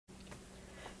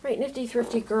Right, Nifty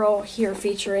Thrifty Girl here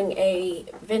featuring a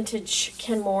vintage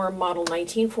Kenmore model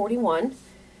 1941.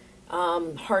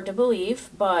 Hard to believe,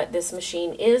 but this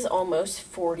machine is almost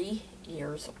 40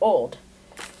 years old.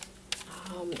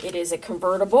 It is a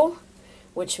convertible,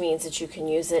 which means that you can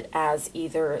use it as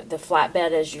either the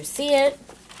flatbed as you see it,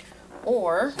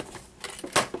 or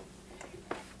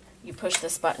you push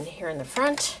this button here in the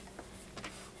front,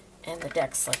 and the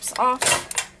deck slips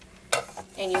off,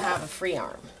 and you have a free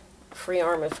arm. Free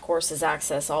arm, of course, is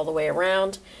access all the way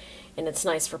around, and it's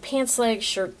nice for pants legs,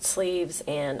 shirt sleeves,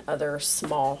 and other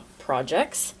small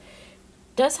projects.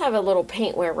 It does have a little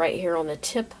paint wear right here on the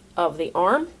tip of the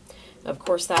arm. Of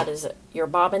course, that is your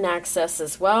bobbin access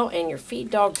as well, and your feed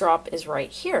dog drop is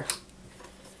right here.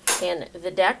 And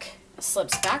the deck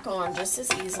slips back on just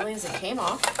as easily as it came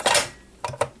off.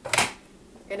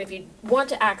 And if you want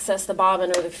to access the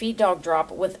bobbin or the feed dog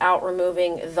drop without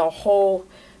removing the whole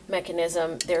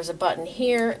mechanism, there's a button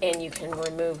here, and you can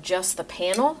remove just the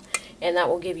panel, and that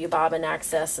will give you bobbin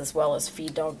access as well as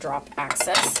feed dog drop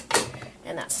access,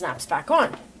 and that snaps back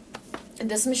on. And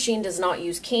this machine does not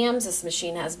use cams. This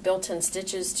machine has built-in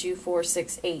stitches, 2, 4,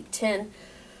 6, 8, 10,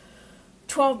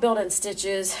 12 built-in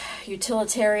stitches,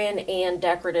 utilitarian and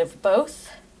decorative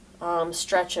both,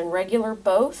 stretch and regular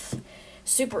both.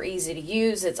 Super easy to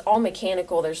use. It's all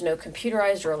mechanical. There's no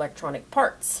computerized or electronic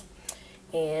parts.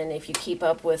 And if you keep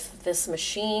up with this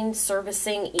machine,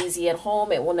 servicing, easy at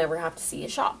home, it will never have to see a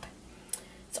shop.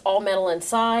 It's all metal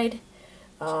inside.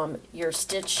 Your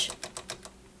stitch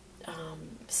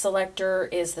selector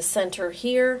is the center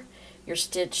here. Your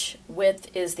stitch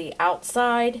width is the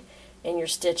outside, and your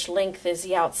stitch length is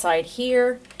the outside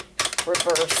here.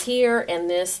 Reverse here, and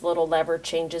this little lever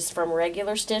changes from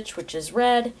regular stitch, which is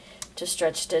red, to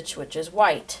stretch stitch, which is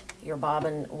white. Your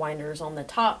bobbin winders on the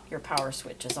top, your power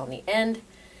switch is on the end.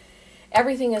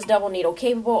 Everything is double needle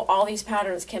capable. All these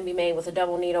patterns can be made with a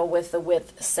double needle with the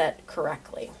width set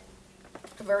correctly.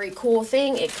 A very cool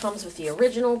thing, it comes with the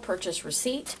original purchase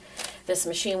receipt. This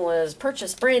machine was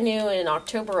purchased brand new in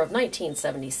October of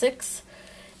 1976.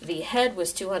 The head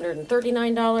was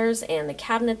 $239, and the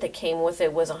cabinet that came with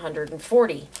it was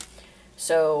 $140.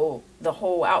 So the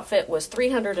whole outfit was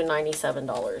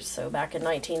 $397. So back in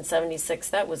 1976,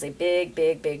 that was a big,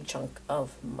 big, big chunk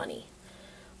of money.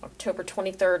 October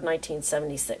 23rd,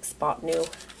 1976. Bought new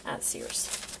at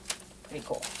Sears. Pretty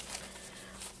cool.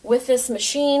 With this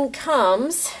machine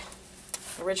comes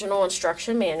original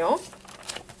instruction manual,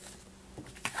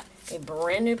 a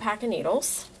brand new pack of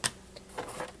needles,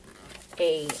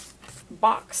 a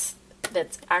box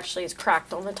that actually is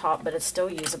cracked on the top, but it's still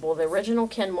usable. The original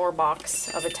Kenmore box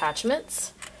of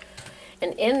attachments.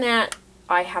 And in that,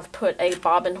 I have put a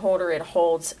bobbin holder. It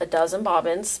holds a dozen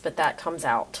bobbins, but that comes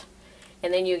out.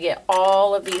 And then you get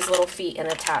all of these little feet and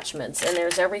attachments. And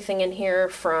there's everything in here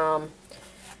from,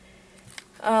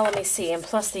 let me see, and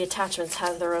plus the attachments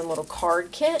have their own little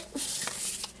card kit.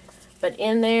 But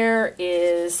in there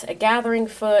is a gathering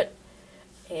foot,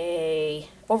 a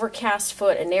overcast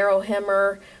foot, a narrow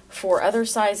hemmer, 4 other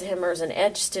size hemmers, an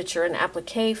edge stitcher, an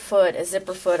applique foot, a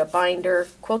zipper foot, a binder,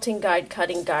 quilting guide,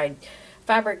 cutting guide,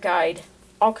 fabric guide,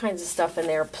 all kinds of stuff in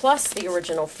there, plus the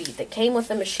original feet that came with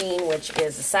the machine, which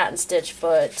is a satin stitch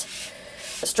foot,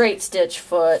 a straight stitch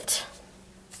foot,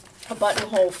 a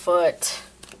buttonhole foot.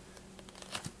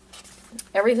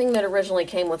 Everything that originally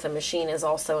came with the machine is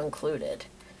also included.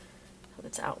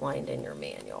 It's outlined in your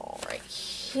manual right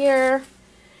here.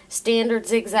 Standard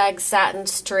zigzag, satin,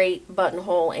 straight,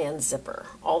 buttonhole, and zipper.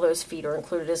 All those feet are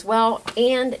included as well,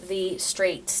 and the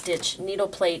straight stitch needle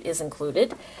plate is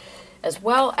included, as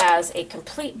well as a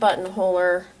complete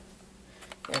buttonholer.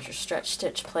 There's your stretch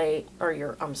stitch plate, or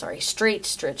your, I'm sorry, straight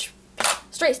stitch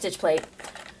plate.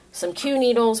 Some Q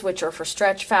needles, which are for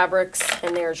stretch fabrics,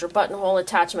 and there's your buttonhole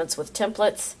attachments with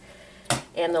templates,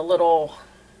 and the little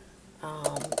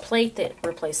plate that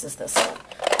replaces this one.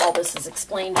 All this is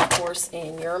explained, of course,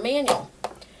 in your manual.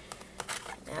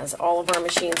 As all of our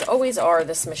machines always are,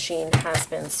 this machine has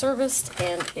been serviced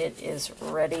and it is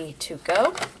ready to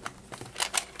go.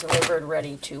 Delivered,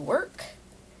 ready to work.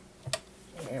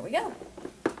 And here we go.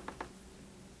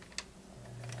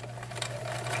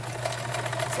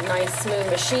 It's a nice, smooth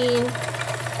machine.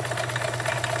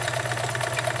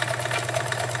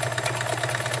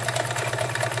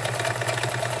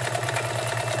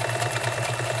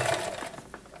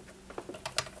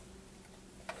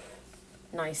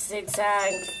 Nice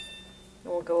zigzag.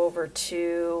 And we'll go over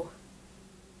to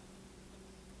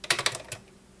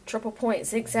triple point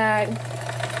zigzag.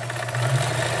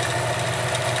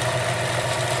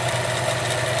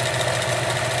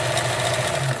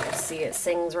 See, it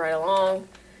sings right along.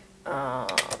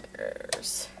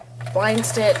 There's blind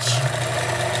stitch.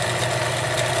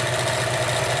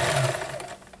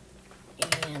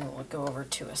 And we'll go over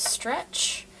to a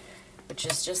stretch, which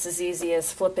is just as easy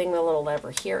as flipping the little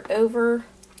lever here over.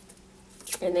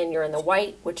 And then you're in the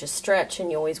white, which is stretch,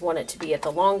 and you always want it to be at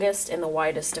the longest and the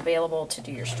widest available to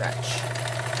do your stretch.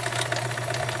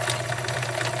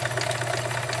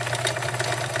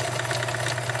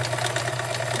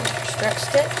 Stretch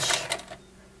stitch.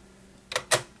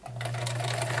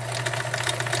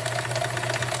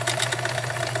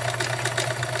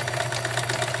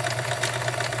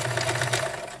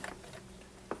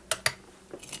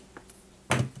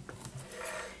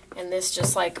 And this,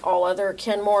 just like all other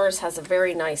Kenmores, has a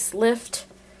very nice lift.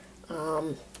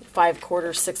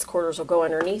 5/4, 6/4 will go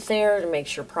underneath there to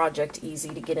make your project easy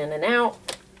to get in and out.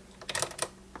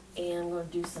 And I'm going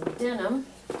to do some denim.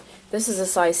 This is a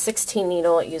size 16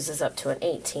 needle. It uses up to an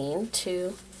 18.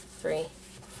 2, 3,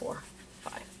 4,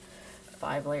 5.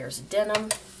 5 layers of denim.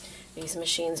 These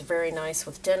machines are very nice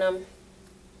with denim.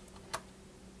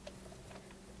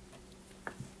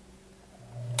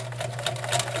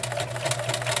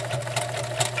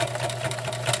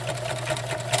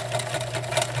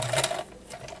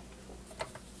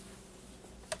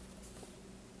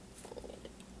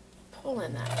 Pull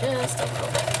in that just a little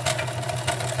bit.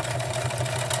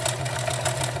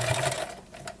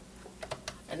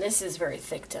 And this is very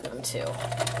thick denim too.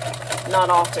 Not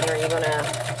often are you going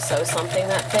to sew something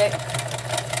that thick.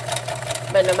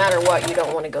 But no matter what, you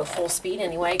don't want to go full speed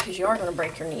anyway, because you are going to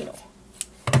break your needle.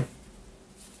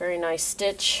 Very nice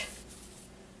stitch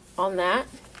on that.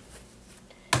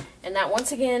 And that,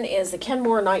 once again, is the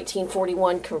Kenmore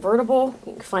 1941 Convertible.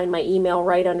 You can find my email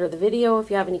right under the video if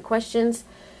you have any questions.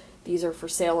 These are for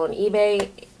sale on eBay,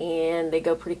 and they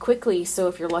go pretty quickly, so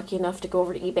if you're lucky enough to go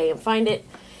over to eBay and find it,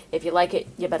 if you like it,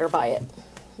 you better buy it,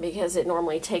 because it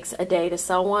normally takes a day to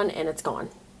sell one, and it's gone.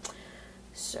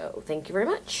 So, thank you very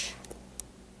much.